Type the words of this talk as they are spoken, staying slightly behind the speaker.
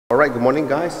Alright, good morning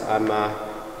guys. I'm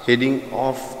heading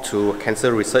off to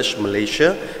Cancer Research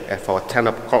Malaysia for a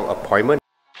 10 o'clock appointment.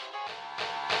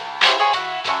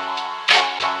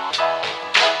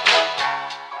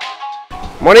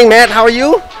 Morning Matt, how are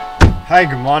you? Hi,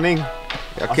 good morning.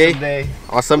 Okay. Awesome day.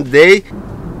 Awesome day.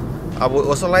 I would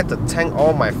also like to thank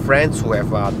all my friends who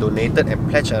have donated and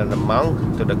pledged an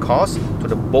amount to the cause, to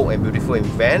the bold and beautiful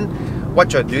event.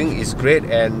 What you're doing is great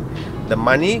and the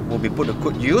money will be put to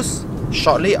good use.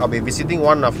 Shortly, I'll be visiting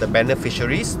one of the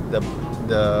beneficiaries, the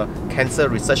Cancer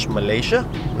Research Malaysia,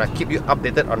 and I'll keep you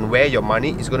updated on where your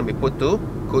money is going to be put to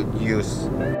good use.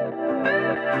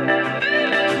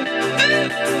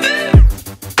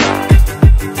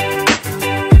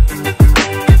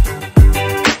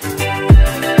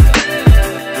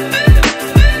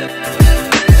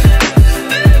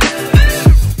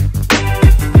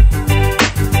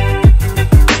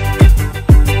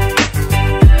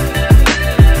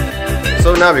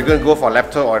 So now we're going to go for a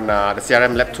lab tour on the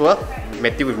CRM lab tour.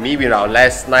 Matthew with me with our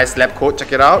nice lab coat.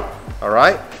 Check it out.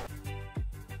 Alright.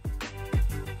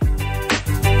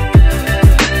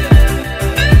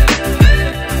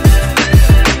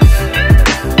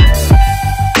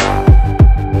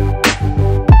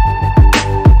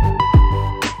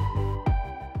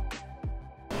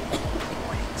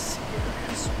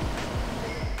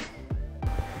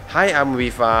 Hi, I'm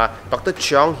with Dr.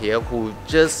 Cheong here, who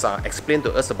just explained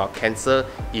to us about cancer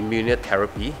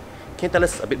immunotherapy. Can you tell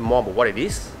us a bit more about what it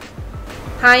is?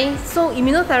 Hi, so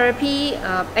immunotherapy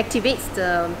activates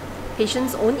the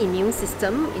patient's own immune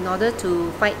system in order to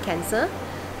fight cancer.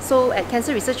 So at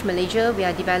Cancer Research Malaysia, we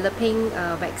are developing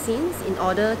vaccines in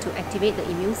order to activate the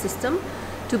immune system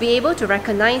to be able to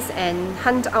recognize and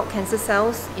hunt out cancer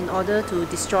cells in order to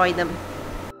destroy them.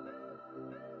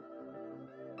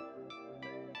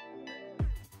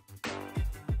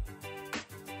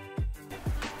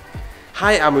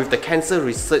 Hi, I'm with the Cancer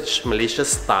Research Malaysia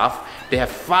staff. They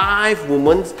have 5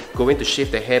 women going to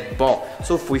shave their hair bald.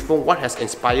 So Fuifeng, what has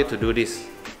inspired to do this?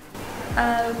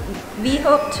 We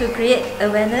hope to create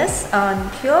awareness on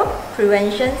cure,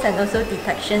 preventions and also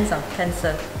detections of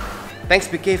cancer. Thanks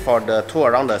PK for the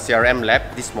tour around the CRM lab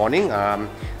this morning.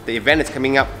 The event is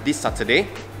coming up this Saturday.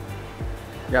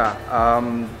 Yeah,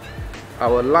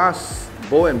 our last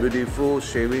bold and beautiful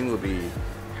shaving will be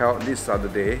held this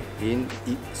Saturday in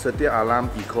Setia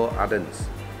Eco Ardence,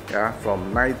 yeah,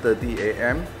 from 9:30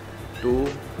 AM to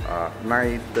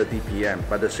 9:30 PM.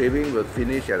 But the shaving will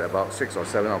finish at about 6 or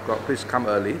 7 o'clock. Please come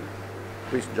early.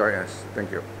 Please join us. Thank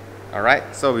you.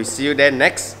 Alright, so we'll see you there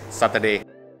next Saturday.